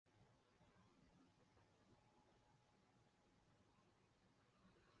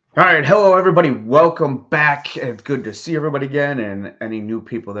All right, hello everybody. Welcome back. It's good to see everybody again, and any new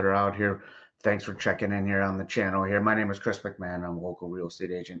people that are out here. Thanks for checking in here on the channel. Here, my name is Chris McMahon. I'm a local real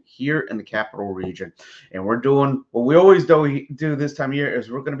estate agent here in the Capital Region, and we're doing what we always do this time of year is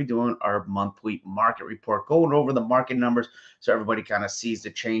we're going to be doing our monthly market report, going over the market numbers so everybody kind of sees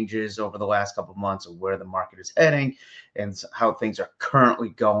the changes over the last couple of months of where the market is heading and how things are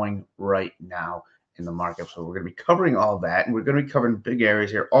currently going right now in the market. So we're going to be covering all that, and we're going to be covering big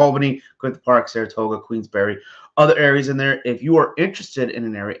areas here: Albany, Clifton Park, Saratoga, Queensbury, other areas in there. If you are interested in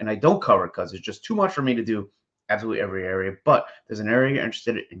an area, and I don't cover it because it's just too much for me to do absolutely every area, but there's an area you're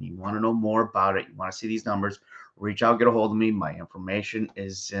interested in and you want to know more about it, you want to see these numbers, reach out, get a hold of me. My information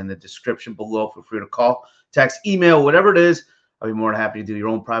is in the description below. Feel free to call, text, email, whatever it is. I'll be more than happy to do your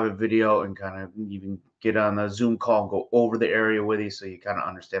own private video and kind of even get on the Zoom call and go over the area with you so you kind of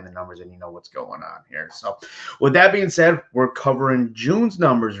understand the numbers and you know what's going on here. So with that being said, we're covering June's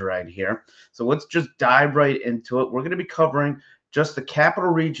numbers right here. So let's just dive right into it. We're going to be covering just the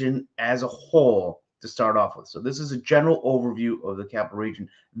capital region as a whole to start off with. So this is a general overview of the capital region.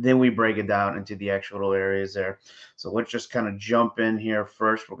 Then we break it down into the actual little areas there. So let's just kind of jump in here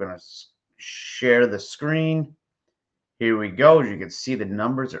first. We're going to share the screen. Here we go. As you can see, the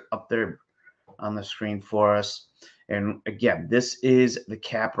numbers are up there on the screen for us. And again, this is the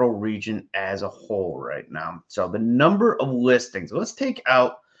capital region as a whole right now. So the number of listings, let's take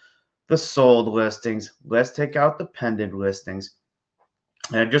out the sold listings. Let's take out the pending listings.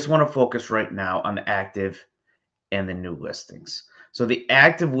 And I just want to focus right now on the active and the new listings. So the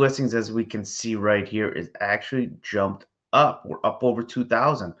active listings, as we can see right here, is actually jumped up. We're up over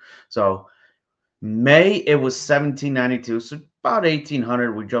 2,000. So May, it was 1792, so about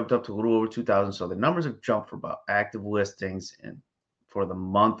 1,800. We jumped up to a little over 2,000. So the numbers have jumped for about active listings and for the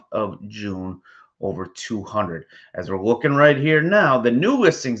month of June over 200. As we're looking right here now, the new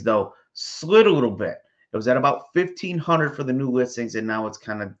listings, though, slid a little bit. It was at about 1,500 for the new listings, and now it's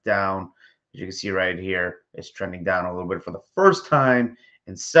kind of down. As you can see right here, it's trending down a little bit for the first time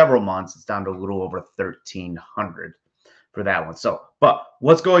in several months. It's down to a little over 1,300 for that one. So, but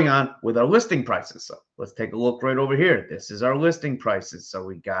what's going on with our listing prices? So let's take a look right over here. This is our listing prices. So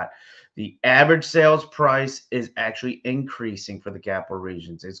we got the average sales price is actually increasing for the capital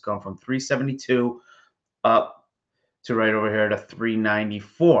regions. It's gone from 372 up to right over here to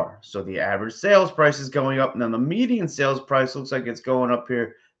 394. So the average sales price is going up. And then the median sales price looks like it's going up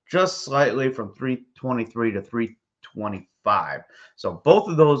here just slightly from 323 to 325. So both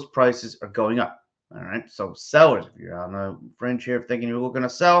of those prices are going up. All right. So sellers, if you're on the fringe here thinking you're looking to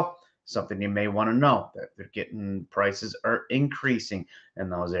sell, something you may want to know that they're getting prices are increasing in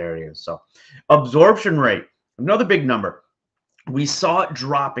those areas. So absorption rate, another big number. We saw it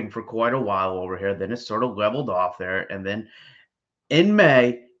dropping for quite a while over here. Then it sort of leveled off there. And then in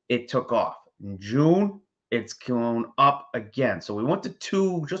May, it took off. In June, it's going up again. So we went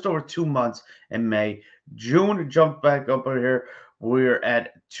to just over 2 months in May. June, it jumped back up over here. We're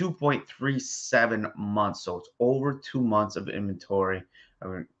at 2.37 months. So it's over 2 months of inventory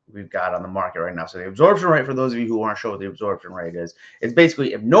we've got on the market right now. So the absorption rate, for those of you who aren't sure what the absorption rate is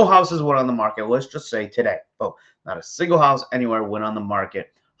basically if no houses went on the market, let's just say today, not a single house anywhere went on the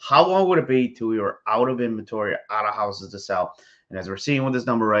market, how long would it be till we were out of inventory, out of houses to sell? And as we're seeing with this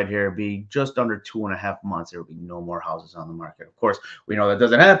number right here, it'd be just under 2.5 months. There will be no more houses on the market. Of course, we know that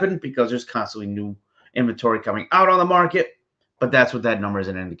doesn't happen because there's constantly new inventory coming out on the market. But that's what that number is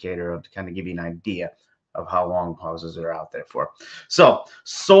an indicator of, to kind of give you an idea of how long houses are out there for. So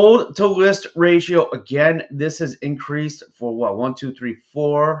sold to list ratio, again, this has increased for what, 1, 2, 3,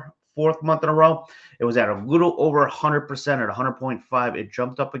 4, fourth month in a row. It was at a little over 100% at 100.5. It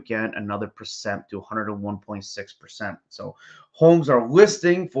jumped up again another percent to 101.6%. So homes are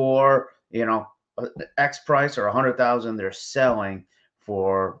listing for, X price or 100,000. They're selling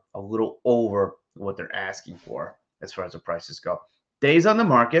for a little over what they're asking for as far as the prices go. Days on the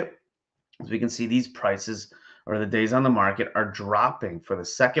market, as we can see, these prices or the days on the market are dropping for the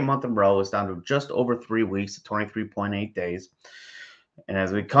second month in a row. It's down to just over 3 weeks, 23.8 days. And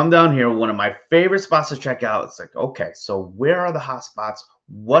as we come down here, one of my favorite spots to check out, it's like, okay, so where are the hot spots?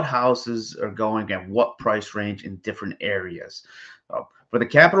 What houses are going at what price range in different areas? So for the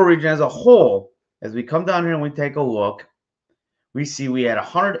capital region as a whole, as we come down here and we take a look, we see we had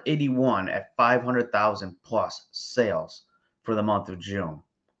 181 at 500,000 plus sales for the month of June.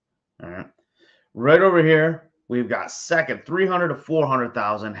 All right. Right over here, we've got second, 300 to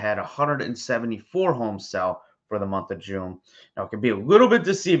 400,000 had 174 homes sell for the month of June. Now, it can be a little bit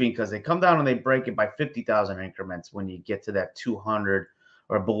deceiving because they come down and they break it by 50,000 increments when you get to that 200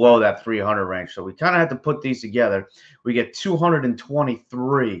 or below that 300 range. So we kind of have to put these together. We get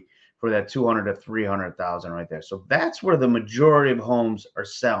 223 for that 200 to 300,000 right there. So that's where the majority of homes are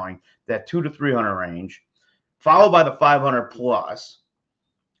selling, that 2 to 300 range, followed by the 500 plus,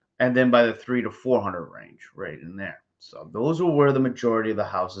 and then by the 3 to 400 range right in there. So those are where the majority of the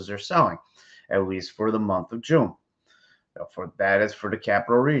houses are selling, at least for the month of June. That is for the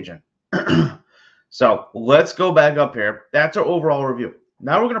capital region. So let's go back up here. That's our overall review.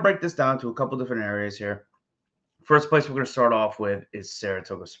 Now we're going to break this down to a couple different areas here. First place we're going to start off with is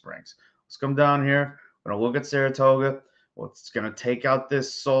Saratoga Springs. Let's come down here. We're going to look at Saratoga. It's going to take out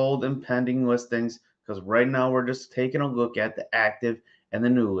this sold and pending listings, because right now we're just taking a look at the active and the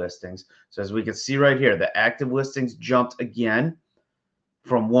new listings. So as we can see right here, the active listings jumped again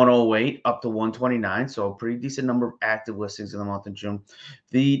from 108 up to 129. So a pretty decent number of active listings in the month of June.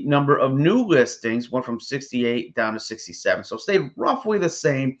 The number of new listings went from 68 down to 67. So stayed roughly the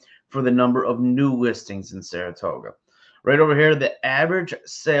same for the number of new listings in Saratoga. Right over here, the average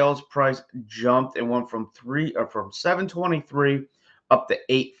sales price jumped. It went from 723 up to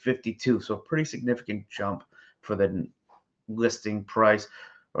 852. So a pretty significant jump for the listing price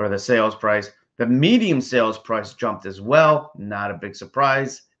or the sales price. The medium sales price jumped as well. Not a big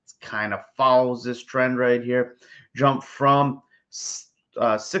surprise. It kind of follows this trend right here. Jumped from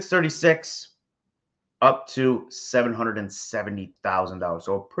 636 up to $770,000.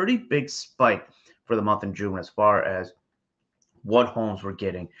 So a pretty big spike for the month of June as far as what homes we're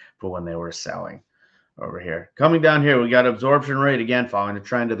getting for when they were selling over here. Coming down here, we got absorption rate again, following the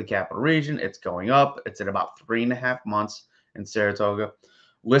trend of the capital region. It's going up. It's at about 3.5 months in Saratoga.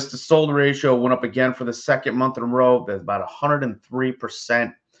 List to sold ratio went up again for the second month in a row. There's about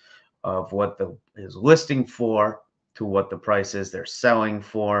 103% of what is listing for to what the price is they're selling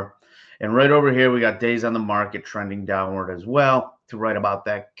for. And right over here, we got days on the market trending downward as well to right about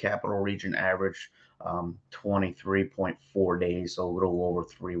that capital region average, 23.4 days, so a little over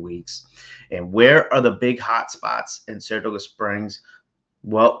 3 weeks. And where are the big hot spots in Saratoga Springs?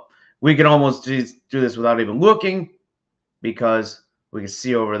 Well, we can almost do this without even looking, because we can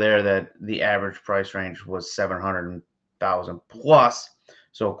see over there that the average price range was 700,000 plus.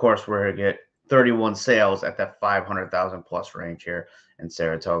 So of course we're going to get 31 sales at that 500,000 plus range here in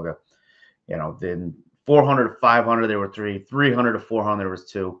Saratoga. You know, then 400 to 500 there were 3, 300 to 400 there was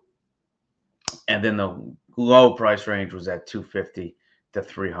 2, and then the low price range was at 250 to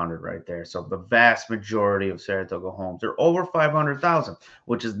 300 right there. So the vast majority of Saratoga homes are over 500,000,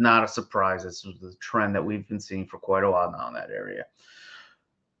 which is not a surprise. This was the trend that we've been seeing for quite a while now in that area.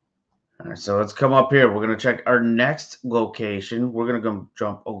 All right, so let's come up here. We're going to check our next location. We're going to go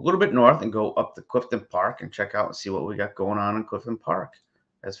jump a little bit north and go up to Clifton Park and check out and see what we got going on in Clifton Park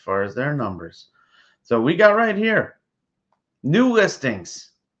as far as their numbers. So we got right here, new listings.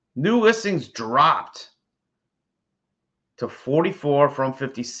 New listings dropped to 44 from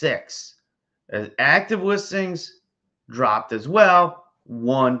 56. As active listings dropped as well,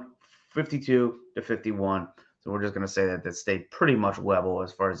 52 to 51. So we're just going to say that stayed pretty much level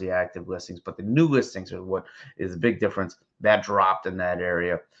as far as the active listings, but the new listings are what is the big difference. That dropped in that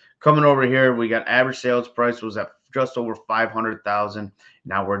area. Coming over here, we got average sales price was at just over 500,000.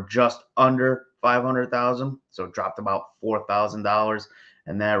 Now we're just under 500,000, so it dropped about $4,000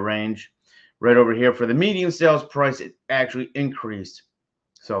 in that range. Right over here for the median sales price, it actually increased.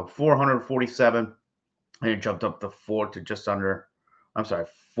 So 447, and it jumped up to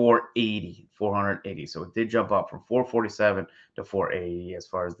 480. So it did jump up from 447 to 480 as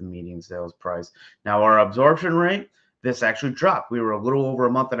far as the median sales price. Now our absorption rate, this actually dropped. We were a little over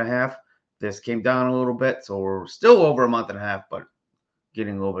a month and a half. This came down a little bit, so we're still over a month and a half, but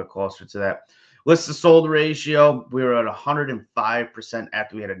getting a little bit closer to that. List to sold ratio, we were at 105%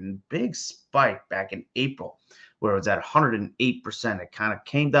 after we had a big spike back in April, where it was at 108%. It kind of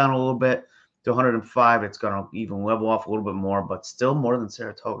came down a little bit to 105. It's going to even level off a little bit more, but still more than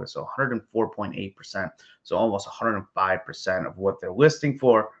Saratoga. So 104.8%. So almost 105% of what they're listing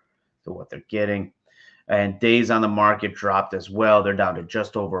for to what they're getting. And days on the market dropped as well. They're down to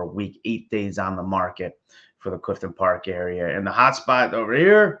just over a week, 8 days on the market for the Clifton Park area. And the hot spot over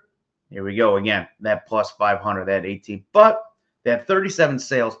here we go again, that plus 500, that 18. But they had 37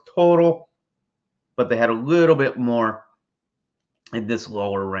 sales total, but they had a little bit more in this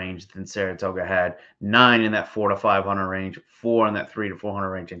lower range than Saratoga had. 9 in that 400 to 500 range, 4 in that 300 to 400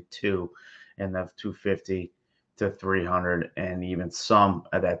 range, and 2 in the 250 to 300, and even some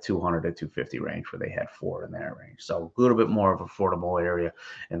of that 200 to 250 range where they had 4 in that range. So a little bit more of an affordable area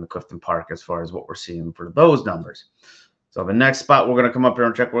in the Clifton Park as far as what we're seeing for those numbers. So the next spot we're going to come up here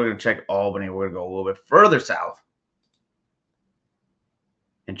and check, we're going to check Albany. We're going to go a little bit further south.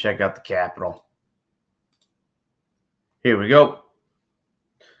 and check out the capital. Here we go.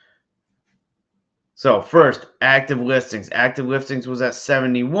 So first, active listings. Active listings was at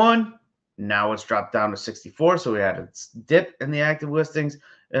 71. Now it's dropped down to 64. So we had a dip in the active listings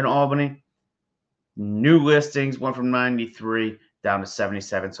in Albany. New listings went from 93 down to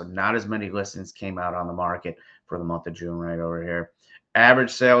 77. So not as many listings came out on the market for the month of June right over here.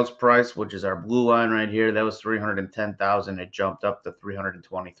 Average sales price, which is our blue line right here, that was 310,000. It jumped up to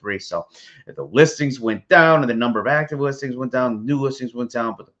 323. So if the listings went down and the number of active listings went down, new listings went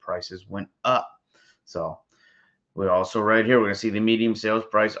down, but the prices went up. So we also right here, we're going to see the medium sales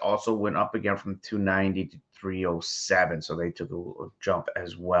price also went up again from 290 to 307. So they took a jump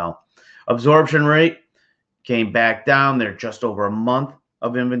as well. Absorption rate came back down. They're just over a month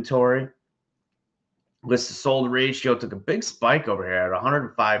of inventory. List to sold ratio took a big spike over here at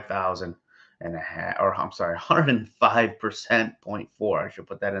 105,000 and a half, or I'm sorry, 105%, 0.4. I should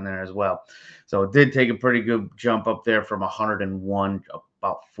put that in there as well. So it did take a pretty good jump up there from 101,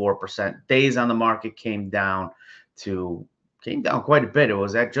 about 4%. Days on the market came down quite a bit. It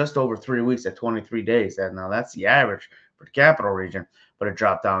was at just over 3 weeks at 23 days. Now that's the average for the capital region, but it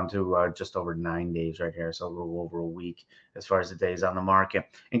dropped down to just over 9 days right here. So a little over a week as far as the days on the market.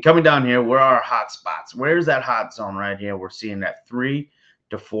 And coming down here, where are our hot spots? Where's that hot zone right here? We're seeing that 3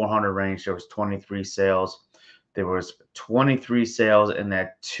 to 400 range. There was 23 sales. There was 23 sales in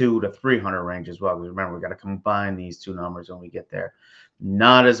that 2 to 300 range as well. Because remember, we got to combine these two numbers when we get there.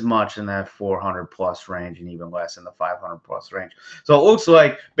 Not as much in that 400 plus range and even less in the 500 plus range. So it looks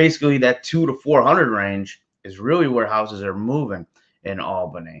like basically that 2 to 400 range is really where houses are moving in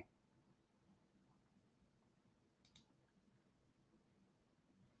Albany.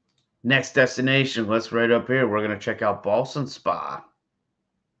 Next destination, let's right up here. We're going to check out Ballston Spa.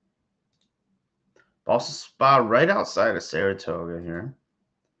 Ballston Spa right outside of Saratoga here.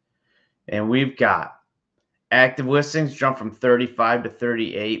 And we've got active listings jump from 35 to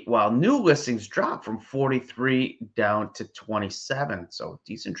 38, while new listings drop from 43 down to 27. So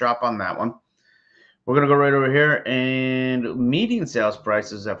decent drop on that one. We're going to go right over here, and median sales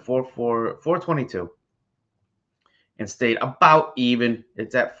price is at 422 and stayed about even.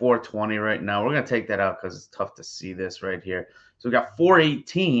 It's at 420 right now. We're going to take that out because it's tough to see this right here. So we got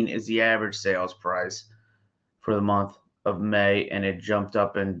 418 is the average sales price for the month of May, and it jumped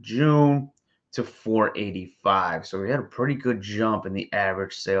up in June to 485. So we had a pretty good jump in the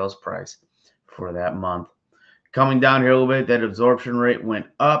average sales price for that month. Coming down here a little bit, that absorption rate went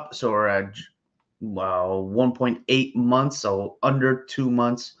up. So we're at 1.8 months, so under 2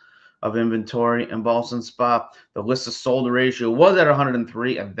 months of inventory in Ballston Spa. The list of sold ratio was at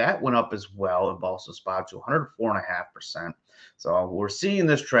 103, and that went up as well in Ballston Spa to 104.5%. So we're seeing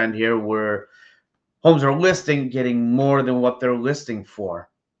this trend here where homes are listing, getting more than what they're listing for.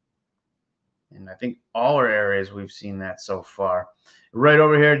 And I think all our areas we've seen that so far. Right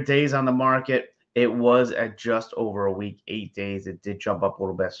over here, days on the market, it was at just over a week, 8 days. It did jump up a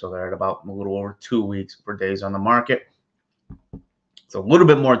little bit, so they're at about a little over 2 weeks for days on the market. It's a little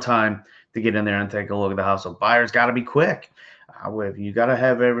bit more time to get in there and take a look at the house. So buyers got to be quick. You got to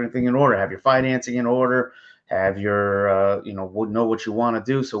have everything in order, have your financing in order, have your, know what you want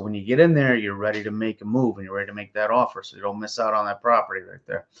to do. So when you get in there, you're ready to make a move and you're ready to make that offer so you don't miss out on that property right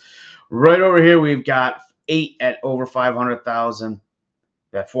there. Right over here, we've got 8 at over 500,000.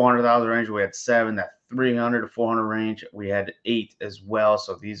 That 400,000 range, we had 7. That 300 to 400 range, we had 8 as well.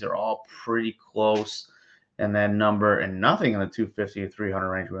 So these are all pretty close in that number, and nothing in the 250 to 300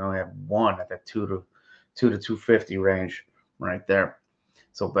 range. We only have 1 at that 2 to 250 range right there.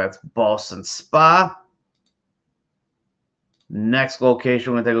 So that's Ballston Spa. Next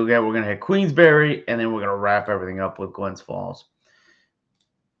location we're going to take a look at, we're going to hit Queensbury, and then we're going to wrap everything up with Glens Falls.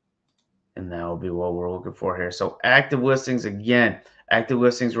 And that will be what we're looking for here. So active listings, again, active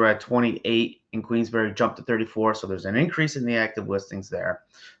listings were at 28 in Queensbury, jumped to 34. So there's an increase in the active listings there.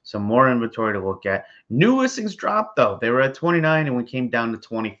 So more inventory to look at. New listings dropped, though. They were at 29, and we came down to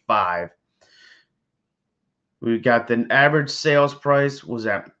 25. We got the average sales price was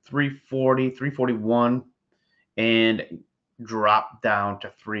at 340, 341, and dropped down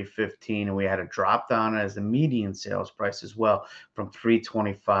to 315. And we had a drop down as the median sales price as well from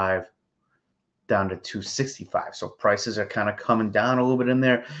 325 down to 265. So prices are kind of coming down a little bit in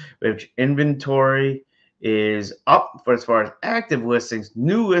there. Which inventory is up for as far as active listings.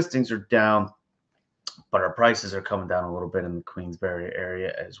 New listings are down, but our prices are coming down a little bit in the Queensbury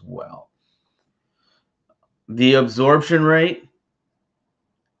area as well. The absorption rate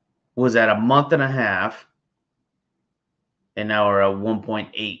was at a month and a half, and now we're at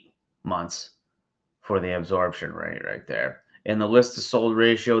 1.8 months for the absorption rate right there. In the list to sold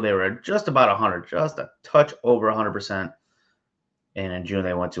ratio, they were at just about 100, just a touch over 100%. And in June,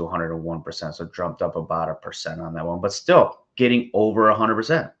 they went to 101%. So jumped up about 1% on that one, but still getting over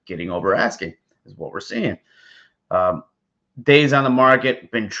 100%, getting over asking is what we're seeing. Days on the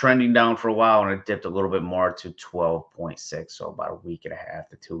market, been trending down for a while, and it dipped a little bit more to 12.6. So about a week and a half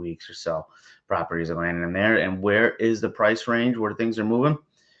to 2 weeks or so. Properties are landing in there. And where is the price range where things are moving?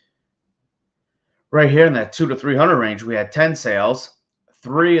 Right here in that 2 to 300 range, we had 10 sales,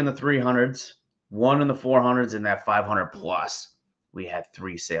 3 in the 300s, 1 in the 400s, and that 500 plus. We had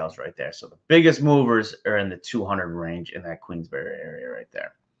 3 sales right there. So the biggest movers are in the 200 range in that Queensbury area right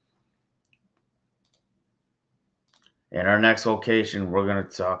there. And our next location we're going to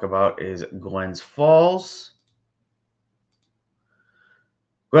talk about is Glens Falls.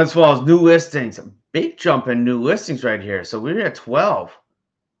 Glens Falls, new listings. A big jump in new listings right here. So we're at 12.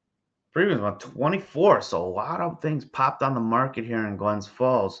 Previous one, 24. So a lot of things popped on the market here in Glens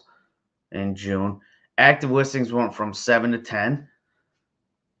Falls in June. Active listings went from 7 to 10.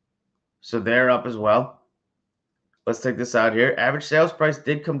 So they're up as well. Let's take this out here. Average sales price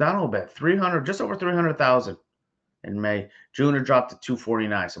did come down a little bit. 300, just over 300,000 in May. June it dropped to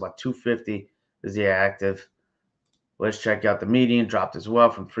 249. So about 250 is the active. Let's check out the median. Dropped as well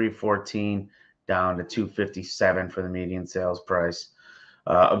from 314 down to 257 for the median sales price.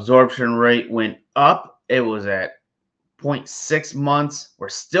 Absorption rate went up. It was at 0.6 months. We're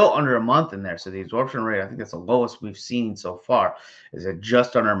still under a month in there. So the absorption rate, I think that's the lowest we've seen so far, is at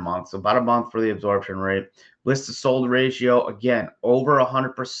just under a month. So about a month for the absorption rate. List to sold ratio, again, over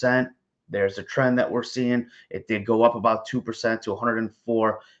 100%. There's a trend that we're seeing. It did go up about 2% to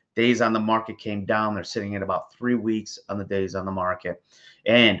 104. Days on the market came down. They're sitting at about 3 weeks on the days on the market.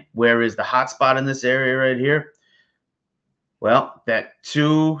 And where is the hot spot in this area right here? Well, that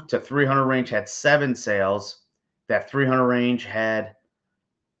 2 to 300 range had 7 sales. That 300 range had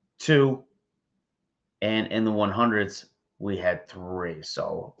 2. And in the 100s, we had 3.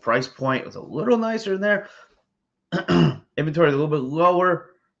 So price point was a little nicer in there. Inventory a little bit lower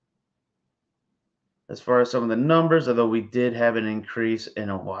as far as some of the numbers, although we did have an increase in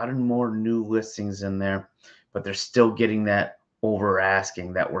a lot of more new listings in there. But they're still getting that over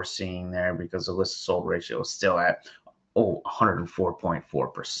asking that we're seeing there because the list sold ratio is still at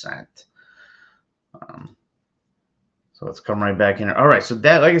 104.4%. So let's come right back in. All right, so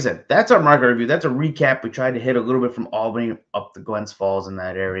that, like I said, that's our market review. That's a recap. We tried to hit a little bit from Albany up to Glens Falls in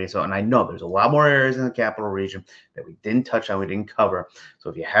that area. So, and I know there's a lot more areas in the capital region that we didn't touch on, we didn't cover.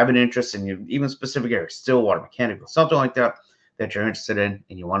 So if you have an interest in even specific areas, Stillwater, Mechanical, something like that, that you're interested in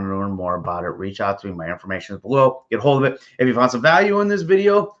and you want to learn more about it, reach out to me. My information is below. Get a hold of it. If you found some value in this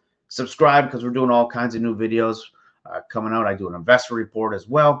video, subscribe because we're doing all kinds of new videos coming out. I do an investor report as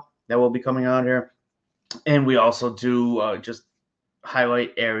well that will be coming out here. And we also do just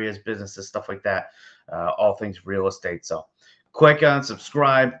highlight areas, businesses, stuff like that, all things real estate. So click on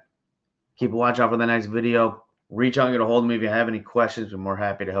subscribe. Keep a watch out for the next video. Reach out and get a hold of me if you have any questions. We're more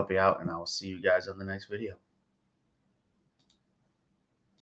happy to help you out. And I will see you guys on the next video.